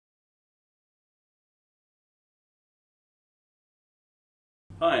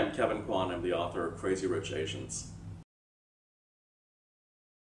Hi, I'm Kevin Kwan. I'm the author of Crazy Rich Asians.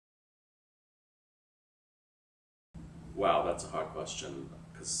 Wow, that's a hard question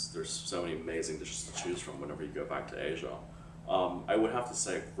because there's so many amazing dishes to choose from whenever you go back to Asia. I would have to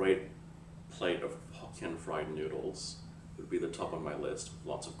say a great plate of Hokkien fried noodles would be the top on my list with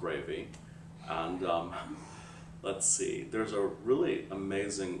lots of gravy. And let's see, there's a really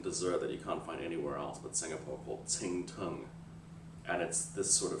amazing dessert that you can't find anywhere else but Singapore called Ting Tung. And it's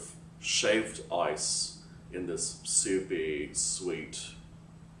this sort of shaved ice in this soupy, sweet,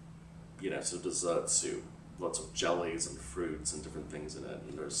 sort of dessert soup. Lots of jellies and fruits and different things in it.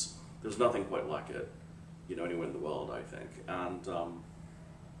 And there's nothing quite like it, anywhere in the world, I think. And the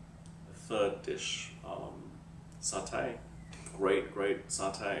third dish, satay. Great, great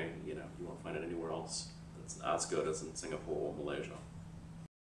satay. You won't find it anywhere else that's as good as in Singapore or Malaysia.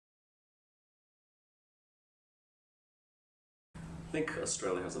 I think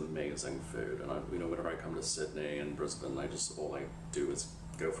Australia has amazing food, and whenever I come to Sydney and Brisbane, all I do is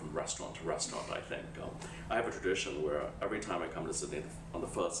go from restaurant to restaurant. I think I have a tradition where every time I come to Sydney on the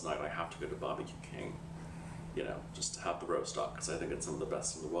first night, I have to go to Barbecue King, just to have the roast duck because I think it's some of the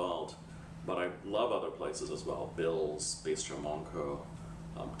best in the world. But I love other places as well. Bill's, Bistro Monco,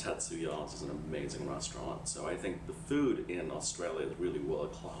 Tetsuya's is an amazing restaurant. So I think the food in Australia is really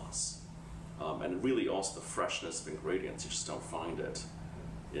world class. And really also the freshness of ingredients, you just don't find it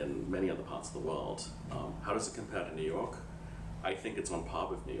in many other parts of the world. How does it compare to New York? I think it's on par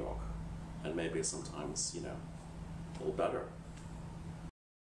with New York, and maybe sometimes, a little better.